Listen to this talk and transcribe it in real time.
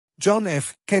John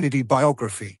F. Kennedy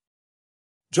Biography.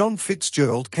 John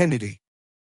Fitzgerald Kennedy.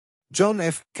 John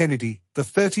F. Kennedy, the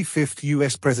 35th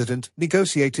U.S. President,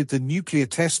 negotiated the Nuclear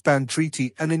Test Ban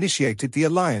Treaty and initiated the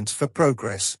Alliance for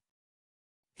Progress.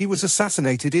 He was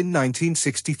assassinated in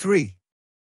 1963.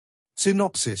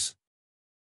 Synopsis.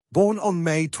 Born on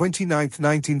May 29,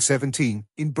 1917,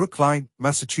 in Brookline,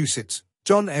 Massachusetts,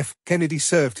 John F. Kennedy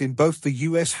served in both the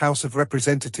U.S. House of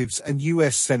Representatives and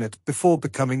U.S. Senate before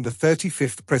becoming the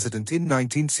 35th President in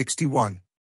 1961.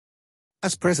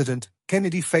 As President,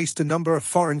 Kennedy faced a number of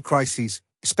foreign crises,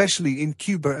 especially in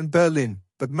Cuba and Berlin,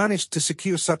 but managed to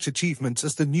secure such achievements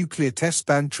as the Nuclear Test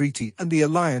Ban Treaty and the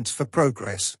Alliance for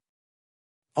Progress.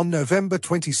 On November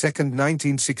 22,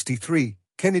 1963,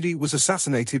 Kennedy was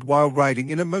assassinated while riding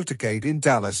in a motorcade in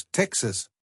Dallas, Texas.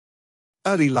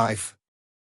 Early life.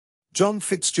 John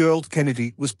Fitzgerald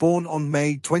Kennedy was born on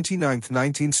May 29,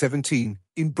 1917,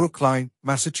 in Brookline,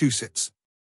 Massachusetts.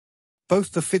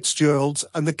 Both the Fitzgeralds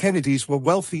and the Kennedys were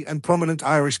wealthy and prominent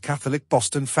Irish Catholic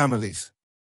Boston families.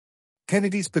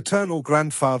 Kennedy's paternal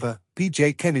grandfather,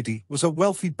 P.J. Kennedy, was a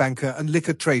wealthy banker and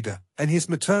liquor trader, and his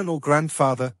maternal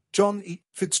grandfather, John E.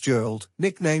 Fitzgerald,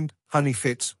 nicknamed Honey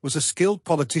Fitz, was a skilled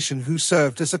politician who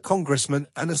served as a congressman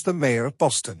and as the mayor of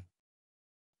Boston.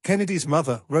 Kennedy's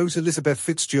mother, Rose Elizabeth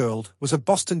Fitzgerald, was a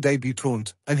Boston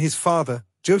debutante, and his father,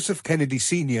 Joseph Kennedy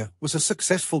Sr., was a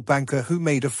successful banker who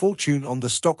made a fortune on the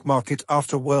stock market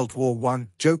after World War I.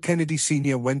 Joe Kennedy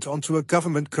Sr. went on to a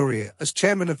government career as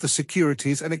chairman of the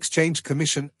Securities and Exchange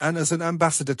Commission and as an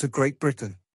ambassador to Great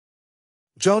Britain.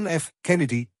 John F.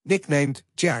 Kennedy, nicknamed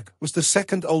Jack, was the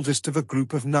second oldest of a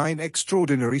group of 9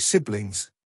 extraordinary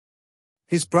siblings.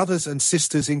 His brothers and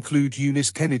sisters include Eunice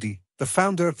Kennedy, the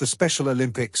founder of the Special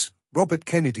Olympics, Robert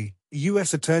Kennedy,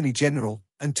 U.S. Attorney General,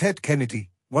 and Ted Kennedy,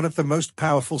 one of the most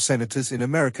powerful senators in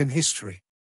American history.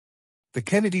 The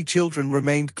Kennedy children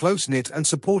remained close-knit and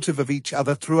supportive of each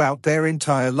other throughout their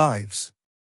entire lives.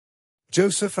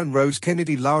 Joseph and Rose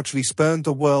Kennedy largely spurned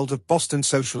the world of Boston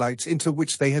socialites into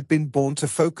which they had been born to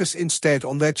focus instead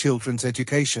on their children's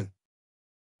education.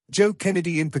 Joe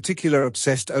Kennedy in particular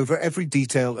obsessed over every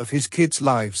detail of his kids'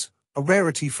 lives, a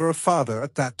rarity for a father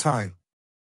at that time.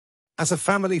 As a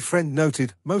family friend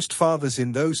noted, most fathers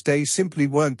in those days simply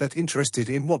weren't that interested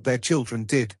in what their children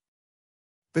did.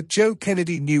 But Joe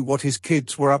Kennedy knew what his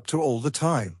kids were up to all the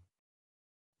time.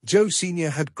 Joe Sr.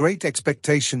 had great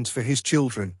expectations for his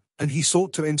children, and he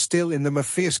sought to instill in them a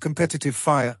fierce competitive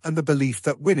fire and the belief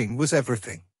that winning was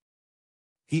everything.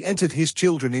 He entered his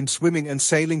children in swimming and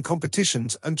sailing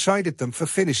competitions and chided them for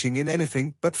finishing in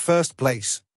anything but first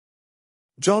place.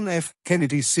 John F.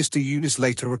 Kennedy's sister Eunice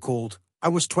later recalled, "I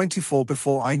was 24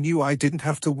 before I knew I didn't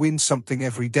have to win something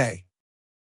every day."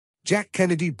 Jack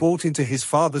Kennedy bought into his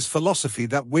father's philosophy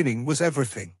that winning was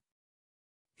everything.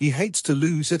 "He hates to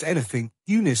lose at anything,"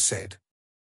 Eunice said.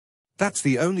 "That's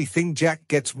the only thing Jack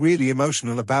gets really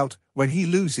emotional about, when he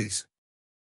loses."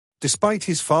 Despite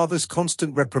his father's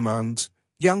constant reprimands,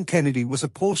 young Kennedy was a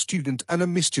poor student and a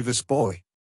mischievous boy.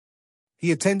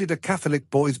 He attended a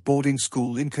Catholic boys' boarding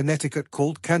school in Connecticut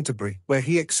called Canterbury, where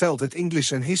he excelled at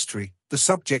English and history, the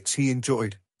subjects he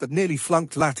enjoyed, but nearly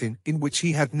flunked Latin, in which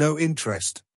he had no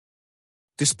interest.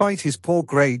 Despite his poor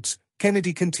grades,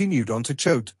 Kennedy continued on to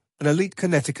Choate, an elite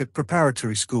Connecticut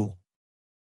preparatory school.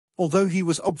 Although he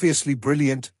was obviously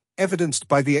brilliant, evidenced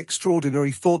by the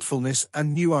extraordinary thoughtfulness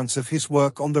and nuance of his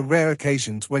work on the rare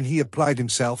occasions when he applied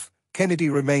himself, Kennedy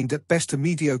remained at best a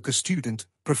mediocre student,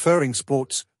 preferring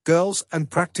sports, girls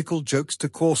and practical jokes to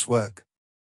coursework.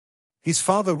 His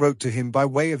father wrote to him by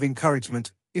way of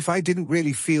encouragement, "If I didn't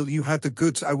really feel you had the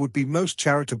goods, I would be most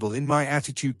charitable in my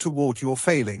attitude toward your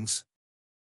failings.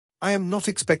 I am not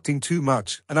expecting too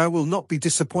much, and I will not be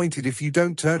disappointed if you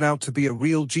don't turn out to be a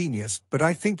real genius, but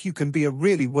I think you can be a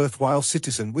really worthwhile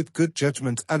citizen with good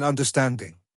judgment and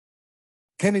understanding."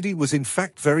 Kennedy was in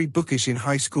fact very bookish in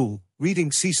high school,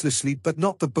 reading ceaselessly but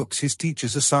not the books his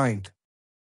teachers assigned.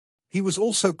 He was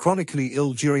also chronically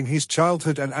ill during his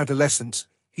childhood and adolescence.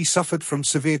 He suffered from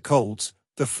severe colds,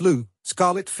 the flu,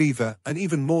 scarlet fever, and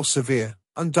even more severe,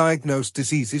 undiagnosed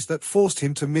diseases that forced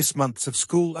him to miss months of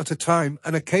school at a time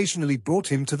and occasionally brought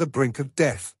him to the brink of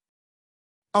death.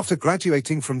 After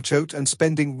graduating from Choate and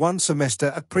spending one semester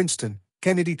at Princeton,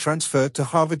 Kennedy transferred to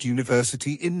Harvard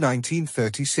University in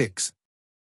 1936.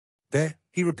 There,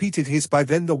 he repeated his by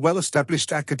then the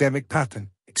well-established academic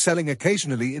pattern, excelling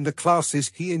occasionally in the classes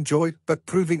he enjoyed but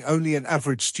proving only an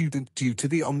average student due to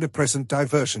the omnipresent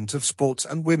diversions of sports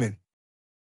and women.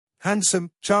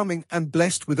 Handsome, charming, and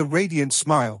blessed with a radiant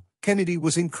smile, Kennedy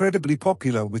was incredibly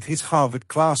popular with his Harvard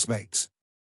classmates.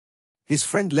 His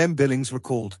friend Lem Billings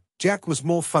recalled, "Jack was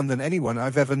more fun than anyone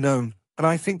I've ever known, and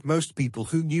I think most people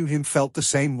who knew him felt the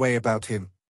same way about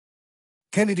him.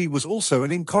 Kennedy was also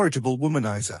an incorrigible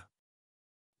womanizer.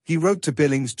 He wrote to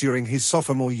Billings during his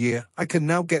sophomore year, "I can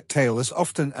now get tail as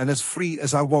often and as free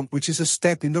as I want, which is a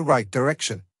step in the right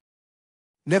direction."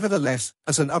 Nevertheless,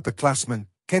 as an upperclassman,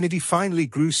 Kennedy finally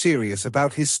grew serious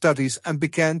about his studies and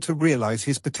began to realize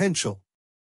his potential.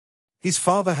 His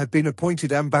father had been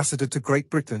appointed ambassador to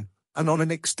Great Britain, and on an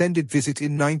extended visit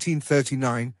in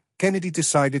 1939, Kennedy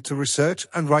decided to research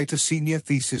and write a senior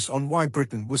thesis on why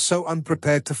Britain was so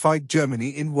unprepared to fight Germany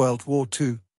in World War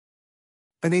II.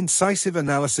 An incisive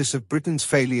analysis of Britain's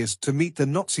failures to meet the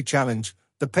Nazi challenge,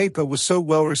 the paper was so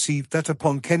well received that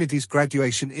upon Kennedy's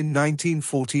graduation in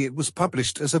 1940 it was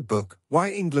published as a book,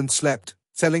 Why England Slept,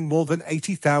 selling more than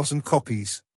 80,000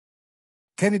 copies.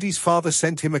 Kennedy's father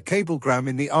sent him a cablegram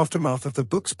in the aftermath of the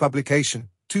book's publication.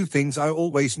 "2 things I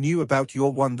always knew about you: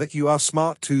 1, that you are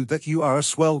smart; 2, that you are a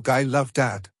swell guy. Love,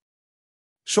 Dad."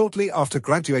 Shortly after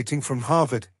graduating from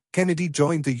Harvard, Kennedy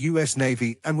joined the U.S.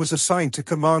 Navy and was assigned to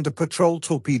command a patrol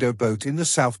torpedo boat in the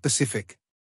South Pacific.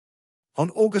 On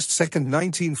August 2,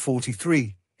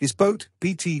 1943, his boat,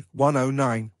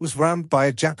 PT-109, was rammed by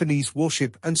a Japanese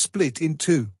warship and split in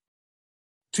two.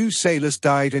 2 sailors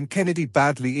died and Kennedy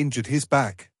badly injured his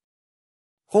back.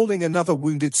 Hauling another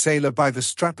wounded sailor by the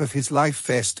strap of his life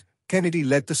vest, Kennedy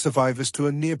led the survivors to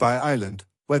a nearby island,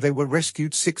 where they were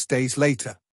rescued 6 days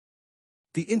later.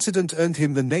 The incident earned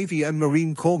him the Navy and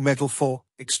Marine Corps Medal for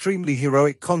extremely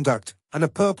heroic conduct and a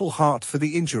Purple Heart for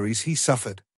the injuries he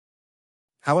suffered.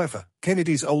 However,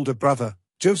 Kennedy's older brother,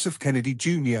 Joseph Kennedy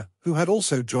Jr., who had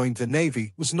also joined the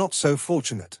Navy, was not so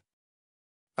fortunate.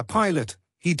 A pilot,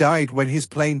 he died when his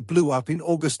plane blew up in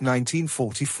August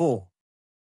 1944.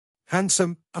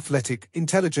 Handsome, athletic,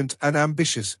 intelligent, and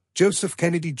ambitious, Joseph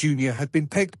Kennedy Jr. had been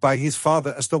pegged by his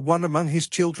father as the one among his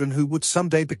children who would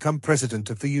someday become President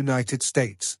of the United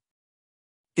States.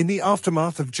 In the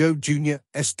aftermath of Joe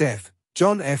Jr.'s death,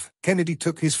 John F. Kennedy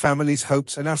took his family's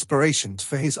hopes and aspirations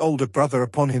for his older brother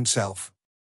upon himself.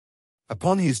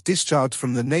 Upon his discharge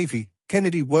from the Navy,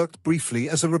 Kennedy worked briefly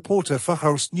as a reporter for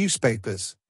Hearst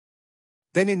newspapers.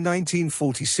 Then in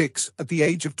 1946, at the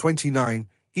age of 29,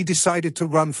 he decided to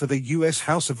run for the U.S.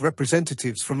 House of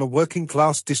Representatives from a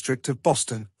working-class district of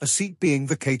Boston, a seat being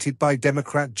vacated by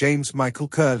Democrat James Michael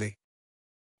Curley.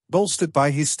 Bolstered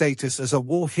by his status as a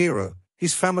war hero,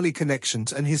 his family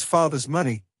connections and his father's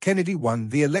money, Kennedy won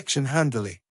the election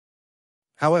handily.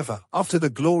 However, after the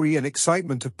glory and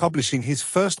excitement of publishing his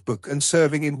first book and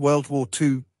serving in World War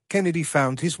II, Kennedy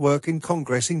found his work in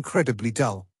Congress incredibly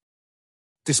dull.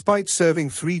 Despite serving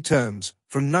 3 terms,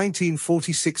 from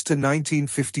 1946 to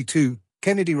 1952,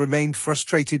 Kennedy remained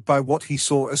frustrated by what he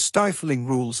saw as stifling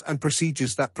rules and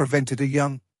procedures that prevented a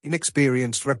young,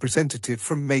 inexperienced representative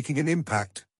from making an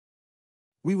impact.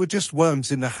 "We were just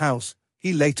worms in the House,"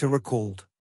 he later recalled.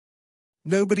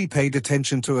 "Nobody paid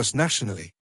attention to us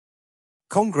nationally."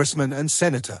 Congressman and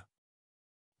Senator.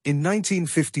 In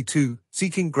 1952,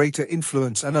 seeking greater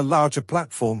influence and a larger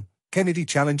platform, Kennedy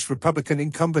challenged Republican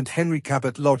incumbent Henry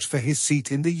Cabot Lodge for his seat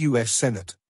in the U.S.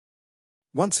 Senate.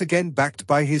 Once again backed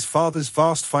by his father's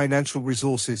vast financial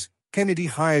resources, Kennedy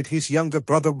hired his younger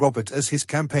brother Robert as his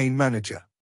campaign manager.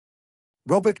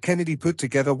 Robert Kennedy put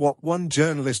together what one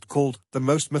journalist called the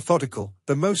most methodical,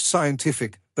 the most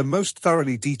scientific, the most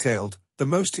thoroughly detailed, the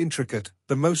most intricate,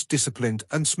 the most disciplined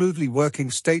and smoothly working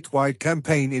statewide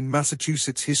campaign in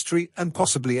Massachusetts history and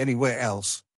possibly anywhere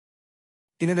else.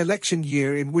 In an election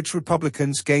year in which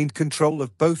Republicans gained control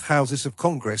of both houses of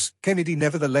Congress, Kennedy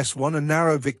nevertheless won a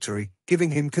narrow victory, giving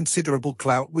him considerable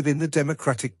clout within the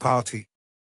Democratic Party.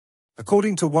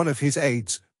 According to one of his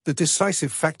aides, the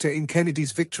decisive factor in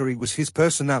Kennedy's victory was his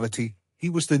personality. He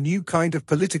was the new kind of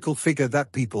political figure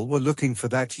that people were looking for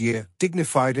that year,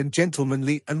 dignified and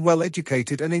gentlemanly and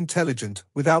well-educated and intelligent,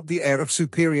 without the air of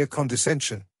superior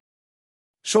condescension.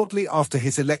 Shortly after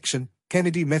his election,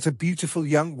 Kennedy met a beautiful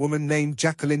young woman named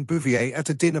Jacqueline Bouvier at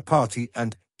a dinner party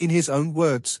and, in his own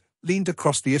words, leaned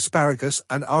across the asparagus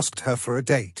and asked her for a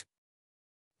date.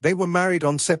 They were married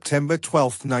on September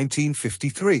 12,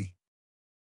 1953.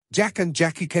 Jack and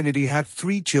Jackie Kennedy had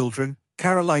 3 children,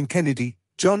 Caroline Kennedy,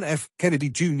 John F. Kennedy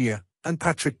Jr., and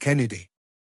Patrick Kennedy.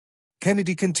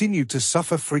 Kennedy continued to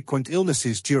suffer frequent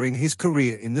illnesses during his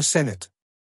career in the Senate.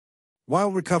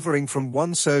 While recovering from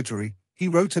one surgery, he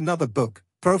wrote another book,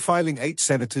 profiling 8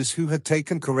 senators who had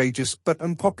taken courageous but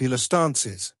unpopular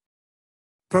stances.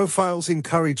 Profiles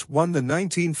Encouraged won the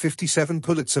 1957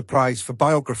 Pulitzer Prize for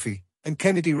Biography, and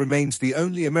Kennedy remains the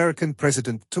only American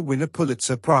president to win a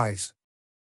Pulitzer Prize.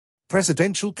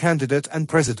 Presidential candidate and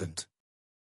president.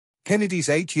 Kennedy's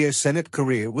 8-year Senate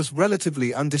career was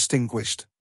relatively undistinguished.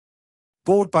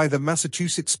 Bored by the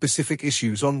Massachusetts-specific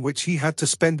issues on which he had to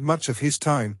spend much of his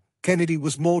time, Kennedy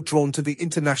was more drawn to the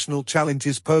international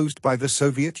challenges posed by the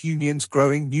Soviet Union's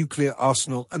growing nuclear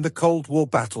arsenal and the Cold War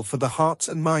battle for the hearts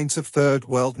and minds of Third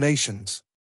World nations.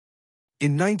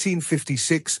 In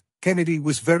 1956, Kennedy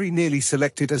was very nearly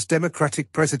selected as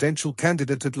Democratic presidential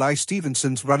candidate at Ly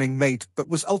Stevenson's running mate but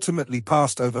was ultimately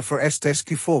passed over for Estes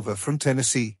Kefauver from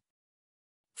Tennessee.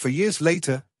 4 years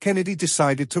later, Kennedy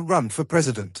decided to run for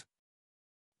president.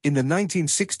 In the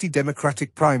 1960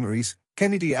 Democratic primaries,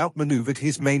 Kennedy outmaneuvered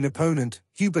his main opponent,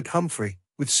 Hubert Humphrey,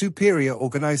 with superior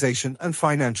organization and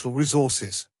financial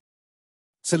resources.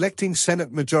 Selecting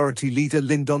Senate Majority Leader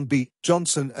Lyndon B.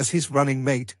 Johnson as his running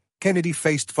mate, Kennedy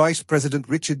faced Vice President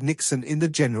Richard Nixon in the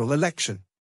general election.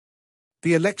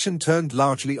 The election turned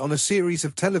largely on a series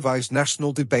of televised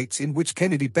national debates in which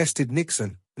Kennedy bested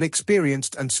Nixon, an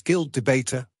experienced and skilled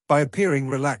debater, by appearing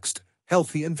relaxed,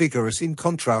 healthy and vigorous in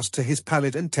contrast to his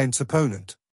pallid and tense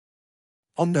opponent.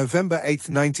 On November 8,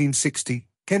 1960,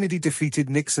 Kennedy defeated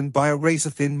Nixon by a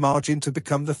razor-thin margin to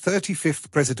become the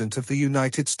 35th President of the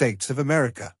United States of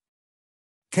America.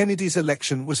 Kennedy's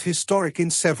election was historic in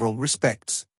several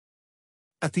respects.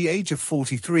 At the age of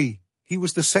 43, he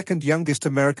was the second youngest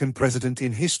American president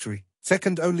in history,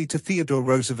 second only to Theodore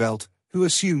Roosevelt, who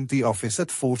assumed the office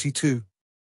at 42.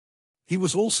 He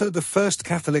was also the first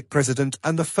Catholic president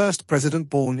and the first president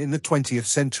born in the 20th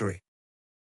century.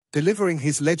 Delivering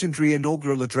his legendary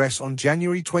inaugural address on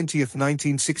January 20,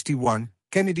 1961,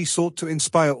 Kennedy sought to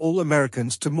inspire all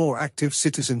Americans to more active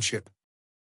citizenship.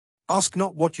 "Ask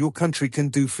not what your country can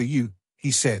do for you,"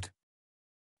 he said.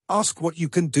 "Ask what you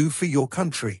can do for your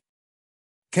country."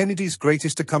 Kennedy's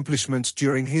greatest accomplishments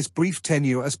during his brief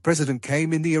tenure as president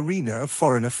came in the arena of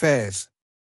foreign affairs.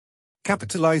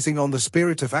 Capitalizing on the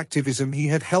spirit of activism he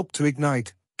had helped to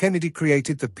ignite, Kennedy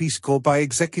created the Peace Corps by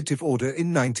executive order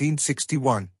in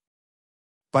 1961.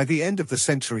 By the end of the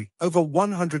century, over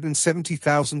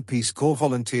 170,000 Peace Corps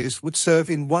volunteers would serve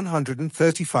in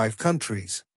 135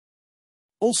 countries.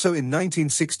 Also in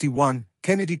 1961,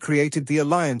 Kennedy created the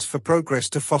Alliance for Progress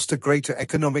to foster greater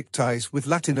economic ties with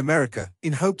Latin America,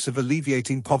 in hopes of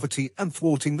alleviating poverty and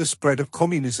thwarting the spread of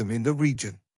communism in the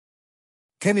region.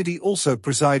 Kennedy also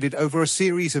presided over a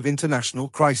series of international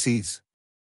crises.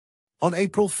 On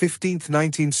April 15,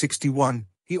 1961,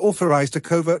 he authorized a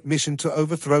covert mission to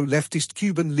overthrow leftist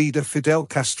Cuban leader Fidel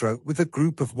Castro with a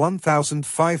group of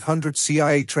 1,500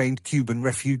 CIA-trained Cuban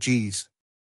refugees.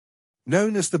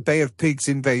 Known as the Bay of Pigs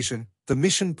invasion, the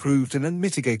mission proved an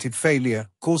unmitigated failure,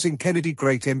 causing Kennedy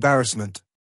great embarrassment.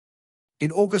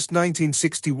 In August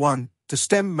 1961, to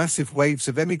stem massive waves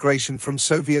of emigration from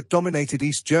Soviet-dominated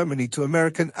East Germany to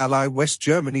American ally West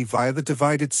Germany via the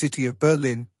divided city of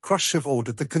Berlin, Khrushchev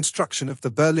ordered the construction of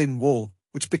the Berlin Wall,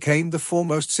 which became the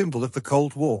foremost symbol of the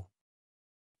Cold War.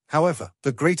 However,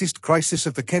 the greatest crisis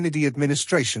of the Kennedy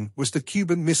administration was the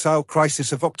Cuban Missile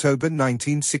Crisis of October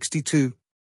 1962.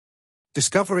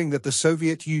 Discovering that the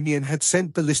Soviet Union had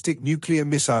sent ballistic nuclear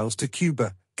missiles to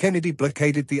Cuba, Kennedy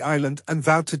blockaded the island and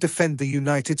vowed to defend the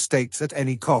United States at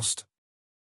any cost.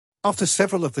 After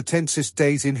several of the tensest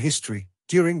days in history,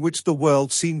 during which the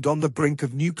world seemed on the brink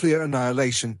of nuclear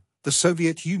annihilation, the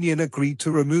Soviet Union agreed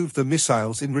to remove the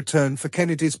missiles in return for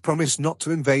Kennedy's promise not to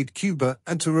invade Cuba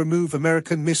and to remove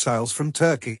American missiles from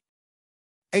Turkey.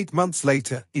 8 months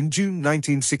later, in June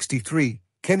 1963,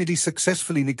 Kennedy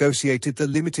successfully negotiated the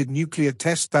Limited Nuclear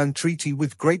Test Ban Treaty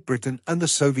with Great Britain and the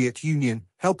Soviet Union,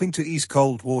 helping to ease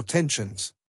Cold War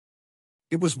tensions.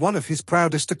 It was one of his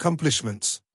proudest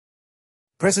accomplishments.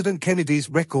 President Kennedy's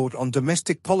record on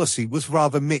domestic policy was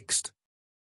rather mixed.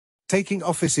 Taking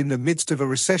office in the midst of a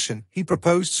recession, he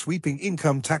proposed sweeping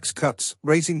income tax cuts,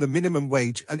 raising the minimum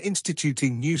wage and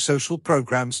instituting new social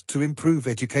programs to improve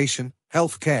education,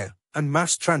 health care, and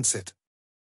mass transit.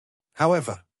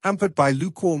 However, hampered by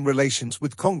lukewarm relations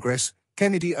with Congress,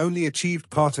 Kennedy only achieved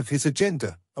part of his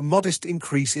agenda, a modest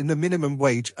increase in the minimum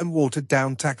wage and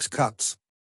watered-down tax cuts.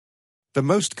 The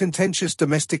most contentious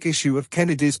domestic issue of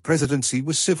Kennedy's presidency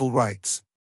was civil rights.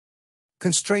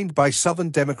 Constrained by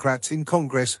Southern Democrats in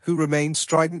Congress who remained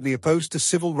stridently opposed to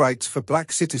civil rights for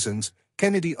black citizens,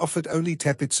 Kennedy offered only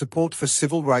tepid support for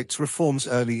civil rights reforms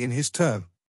early in his term.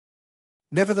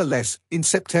 Nevertheless, in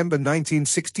September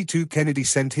 1962, Kennedy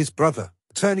sent his brother,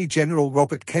 Attorney General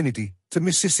Robert Kennedy, to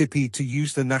Mississippi to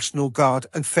use the National Guard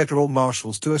and federal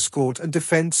marshals to escort and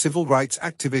defend civil rights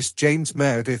activist James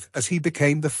Meredith as he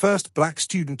became the first black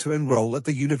student to enroll at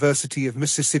the University of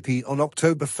Mississippi on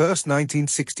October 1,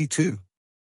 1962.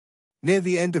 Near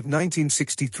the end of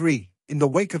 1963, in the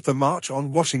wake of the March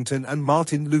on Washington and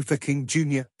Martin Luther King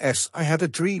Jr.'s I Had a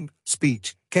Dream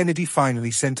speech, Kennedy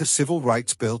finally sent a civil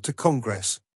rights bill to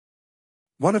Congress.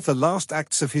 One of the last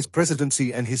acts of his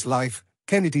presidency and his life,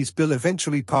 Kennedy's bill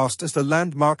eventually passed as the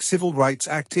landmark Civil Rights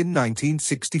Act in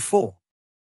 1964.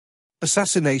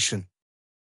 Assassination.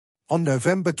 On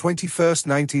November 21,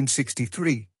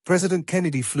 1963, President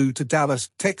Kennedy flew to Dallas,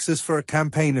 Texas for a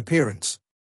campaign appearance.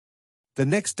 The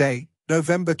next day,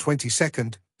 November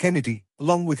 22, Kennedy,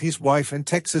 along with his wife and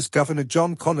Texas Governor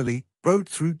John Connally, rode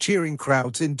through cheering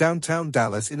crowds in downtown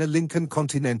Dallas in a Lincoln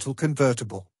Continental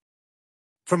convertible.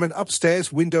 From an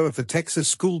upstairs window of the Texas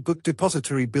School Book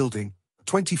Depository building, a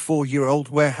 24-year-old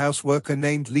warehouse worker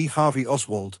named Lee Harvey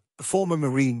Oswald, a former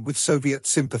Marine with Soviet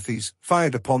sympathies,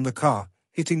 fired upon the car,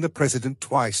 hitting the president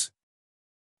twice.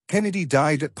 Kennedy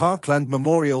died at Parkland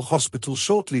Memorial Hospital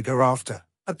shortly thereafter,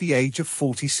 at the age of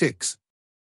 46.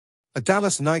 A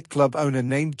Dallas nightclub owner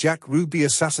named Jack Ruby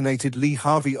assassinated Lee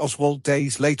Harvey Oswald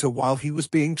days later while he was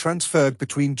being transferred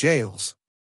between jails.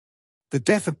 The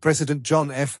death of President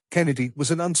John F. Kennedy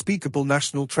was an unspeakable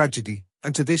national tragedy,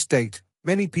 and to this date,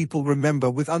 many people remember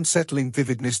with unsettling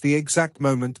vividness the exact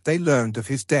moment they learned of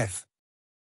his death.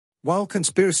 While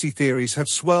conspiracy theories have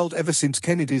swirled ever since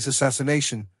Kennedy's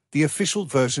assassination, the official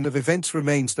version of events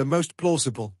remains the most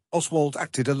plausible: Oswald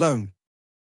acted alone.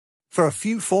 For a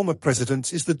few former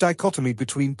presidents is the dichotomy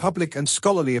between public and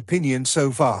scholarly opinion so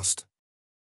vast.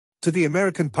 To the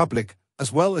American public,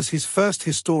 as well as his first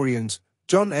historians,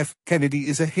 John F. Kennedy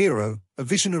is a hero, a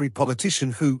visionary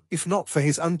politician who, if not for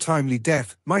his untimely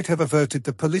death, might have averted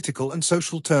the political and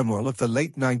social turmoil of the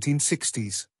late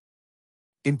 1960s.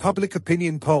 In public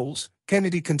opinion polls,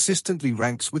 Kennedy consistently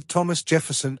ranks with Thomas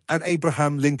Jefferson and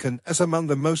Abraham Lincoln as among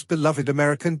the most beloved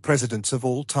American presidents of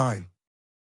all time.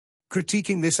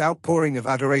 Critiquing this outpouring of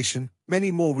adoration,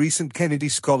 many more recent Kennedy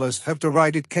scholars have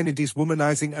derided Kennedy's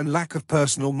womanizing and lack of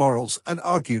personal morals and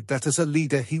argued that as a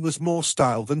leader he was more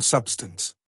style than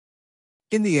substance.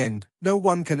 In the end, no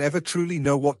one can ever truly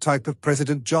know what type of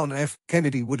President John F.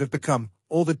 Kennedy would have become,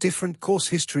 or the different course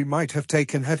history might have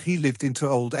taken had he lived into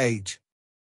old age.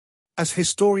 As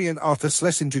historian Arthur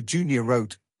Schlesinger Jr.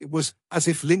 wrote, it was as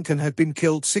if Lincoln had been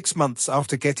killed 6 months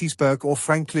after Gettysburg, or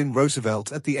Franklin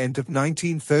Roosevelt at the end of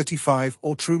 1935,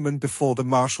 or Truman before the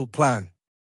Marshall Plan.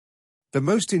 The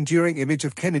most enduring image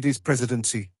of Kennedy's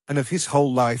presidency, and of his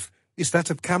whole life, is that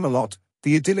of Camelot,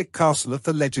 the idyllic castle of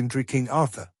the legendary King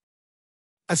Arthur.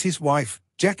 As his wife,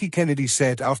 Jackie Kennedy,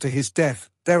 said after his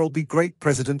death, "There'll be great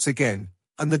presidents again,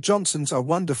 and the Johnsons are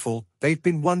wonderful, they've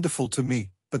been wonderful to me,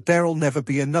 but there'll never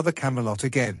be another Camelot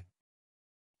again.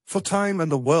 For time and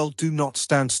the world do not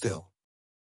stand still.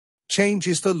 Change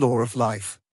is the law of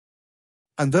life.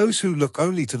 And those who look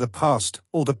only to the past,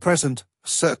 or the present, are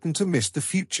certain to miss the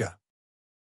future."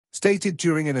 Stated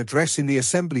during an address in the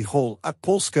Assembly Hall at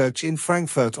Paulskirche in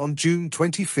Frankfurt on June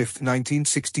 25,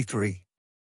 1963.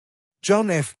 John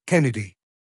F. Kennedy.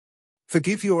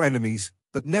 Forgive your enemies,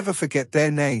 but never forget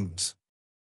their names.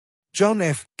 John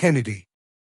F. Kennedy.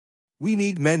 We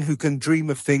need men who can dream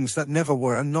of things that never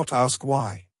were and not ask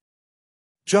why.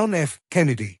 John F.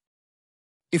 Kennedy.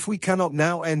 If we cannot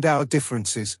now end our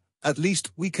differences, at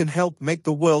least we can help make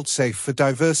the world safe for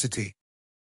diversity.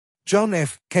 John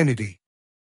F. Kennedy.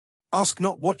 Ask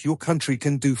not what your country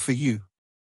can do for you.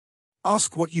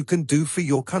 Ask what you can do for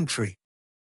your country.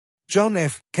 John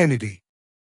F. Kennedy.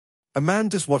 A man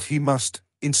does what he must,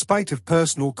 in spite of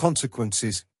personal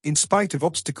consequences, in spite of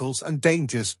obstacles and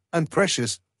dangers and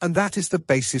pressures, and that is the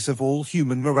basis of all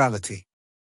human morality.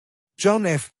 John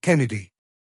F. Kennedy.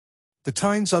 The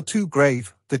times are too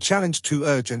grave, the challenge too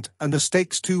urgent, and the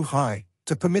stakes too high,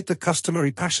 to permit the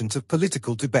customary passions of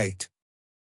political debate.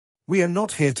 We are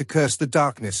not here to curse the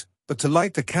darkness, but to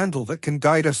light the candle that can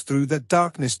guide us through that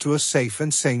darkness to a safe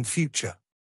and sane future.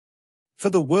 For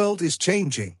the world is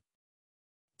changing.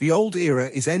 The old era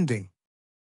is ending.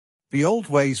 The old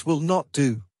ways will not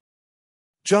do.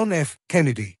 John F.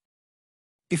 Kennedy.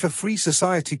 If a free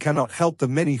society cannot help the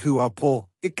many who are poor,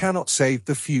 it cannot save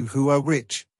the few who are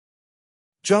rich.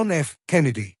 John F.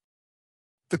 Kennedy.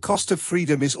 The cost of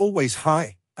freedom is always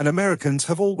high, and Americans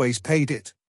have always paid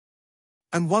it.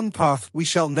 And one path we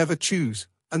shall never choose,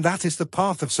 and that is the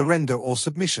path of surrender or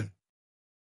submission.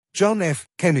 John F.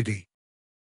 Kennedy.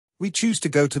 We choose to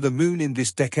go to the moon in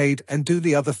this decade and do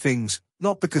the other things,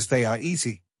 not because they are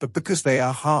easy, but because they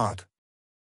are hard.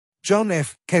 John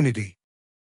F. Kennedy.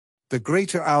 The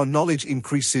greater our knowledge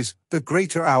increases, the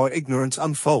greater our ignorance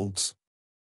unfolds.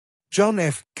 John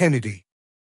F. Kennedy.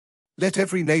 Let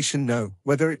every nation know,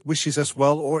 whether it wishes us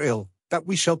well or ill, that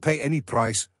we shall pay any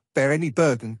price, bear any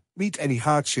burden, meet any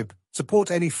hardship, support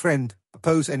any friend,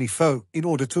 oppose any foe, in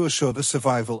order to assure the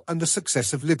survival and the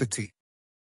success of liberty.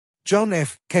 John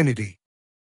F. Kennedy.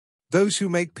 Those who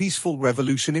make peaceful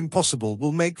revolution impossible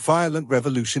will make violent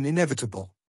revolution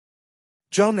inevitable.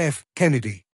 John F.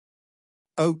 Kennedy.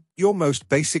 Oh, your most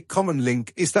basic common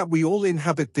link is that we all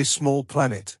inhabit this small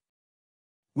planet.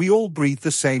 We all breathe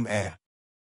the same air.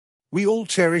 We all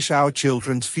cherish our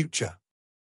children's future.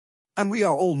 And we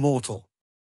are all mortal.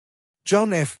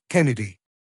 John F. Kennedy.